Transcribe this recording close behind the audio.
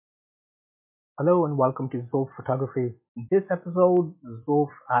Hello and welcome to Zulf Photography. In this episode, Zulf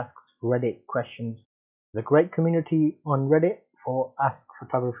asks Reddit questions. There's a great community on Reddit for ask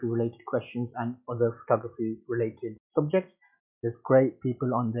photography related questions and other photography related subjects. There's great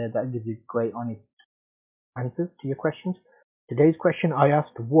people on there that give you great honest answers to your questions. Today's question I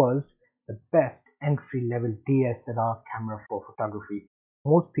asked was the best entry level DSLR camera for photography.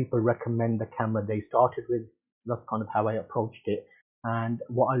 Most people recommend the camera they started with. That's kind of how I approached it. And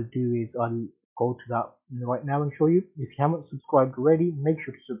what I'll do is I'll go to that right now and show you. If you haven't subscribed already, make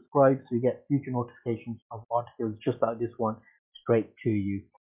sure to subscribe so you get future notifications of articles just like this one straight to you.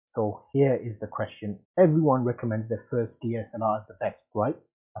 So here is the question. Everyone recommends their first DSLR as the best, right?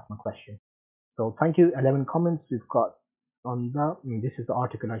 That's my question. So thank you. 11 comments we've got on that. This is the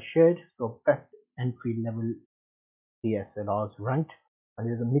article I shared. So best entry level DSLRs ranked, and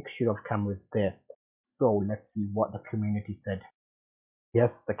there's a mixture of cameras there. So let's see what the community said. Yes,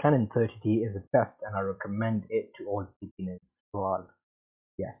 the Canon 30D is the best, and I recommend it to all beginners as well.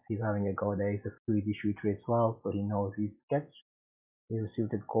 Yes, he's having a go there. He's a Fuji shooter as well, so he knows his sketch. He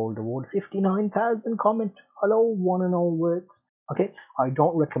received a gold award. 59,000 comment. Hello, one and all works. Okay, I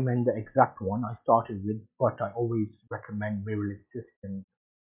don't recommend the exact one I started with, but I always recommend mirrorless systems.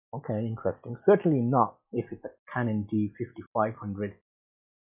 Okay, interesting. Certainly not if it's a Canon D5500.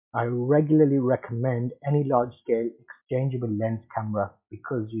 I regularly recommend any large-scale exchangeable lens camera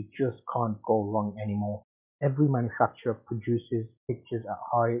because you just can't go wrong anymore. Every manufacturer produces pictures at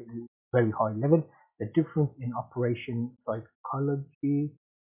very high level. The difference in operation psychology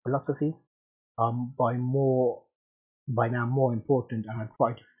philosophy by now more important, and I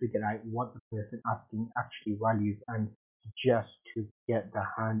try to figure out what the person asking actually values and suggest to get the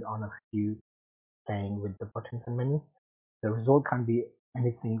hand on a few playing with the buttons and menus. The result can be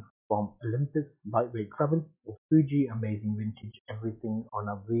anything from Olympus lightweight travel or Fuji amazing vintage everything on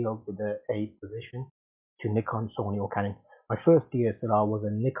a reel with a position to Nikon, Sony or Canon. My first DSLR was a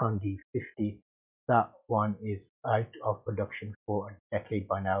Nikon D50. That one is out of production for a decade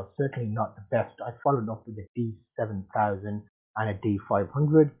by now. Certainly not the best. I followed up with a D7000 and a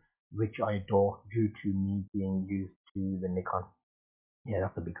D500, which I adore due to me being used to the Nikon. Yeah,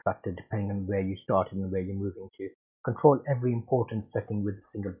 that's a big factor depending on where you started and where you're moving to. Control every important setting with a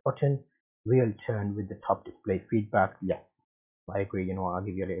single button. Real turn with the top display feedback. Yes, I agree. I'll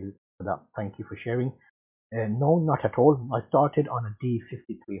give you a little for that. Thank you for sharing. No, not at all. I started on a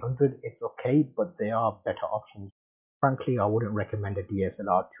D5300. It's okay, but there are better options. Frankly, I wouldn't recommend a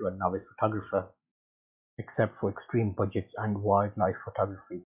DSLR to a novice photographer, except for extreme budgets and wildlife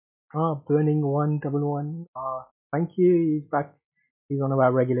photography. Burning 111. Thank you. He's back. He's one of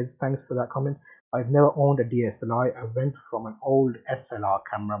our regulars. Thanks for that comment. I've never owned a DSLR. I went from an old SLR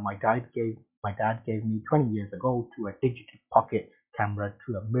camera my dad gave me 20 years ago to a digital pocket camera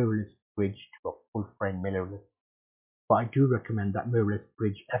to a mirrorless bridge to a full frame mirrorless. But I do recommend that mirrorless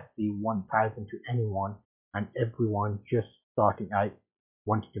bridge SC1000 to anyone and everyone just starting out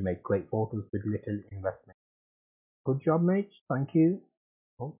wanting to make great photos with little investment. Good job, mate. Thank you.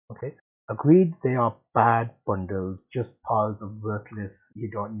 Oh, okay. Agreed, they are bad bundles, just piles of worthless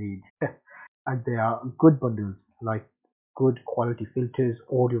you don't need. And they are good bundles, like good quality filters,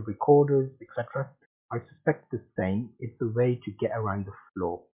 audio recorders, etc. I suspect the same. It's a way to get around the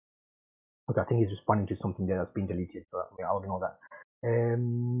flow. Okay, I think he's responding to something there that's been deleted, so I'll ignore that.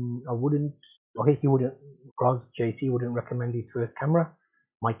 I wouldn't. Okay, he wouldn't. Roz JC wouldn't recommend his first camera.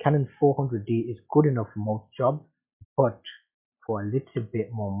 My Canon 400D is good enough for most jobs, but for a little bit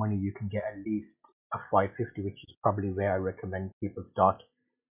more money, you can get at least a 550, which is probably where I recommend people start.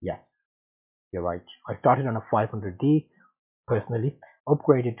 Yes, you're right. I started on a 500D personally,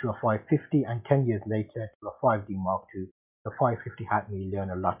 upgraded to a 550, and 10 years later to a 5D Mark II. The 550 had me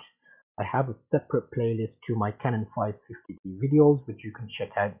learn a lot. I have a separate playlist to my Canon 550D videos, which you can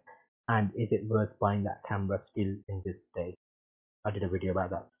check out. And is it worth buying that camera still in this day? I did a video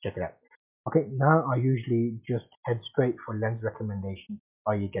about that. Check it out. Okay, now I usually just head straight for lens recommendation,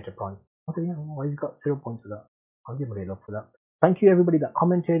 or you get a point. Okay, yeah, well, you got 0 points for that. I'll give a love for that. Thank you everybody that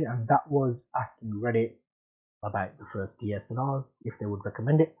commented, and that was asking Reddit about the first DSLR, if they would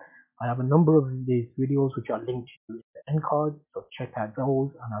recommend it. I have a number of these videos which are linked to the end cards, so check out those,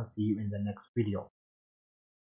 and I'll see you in the next video.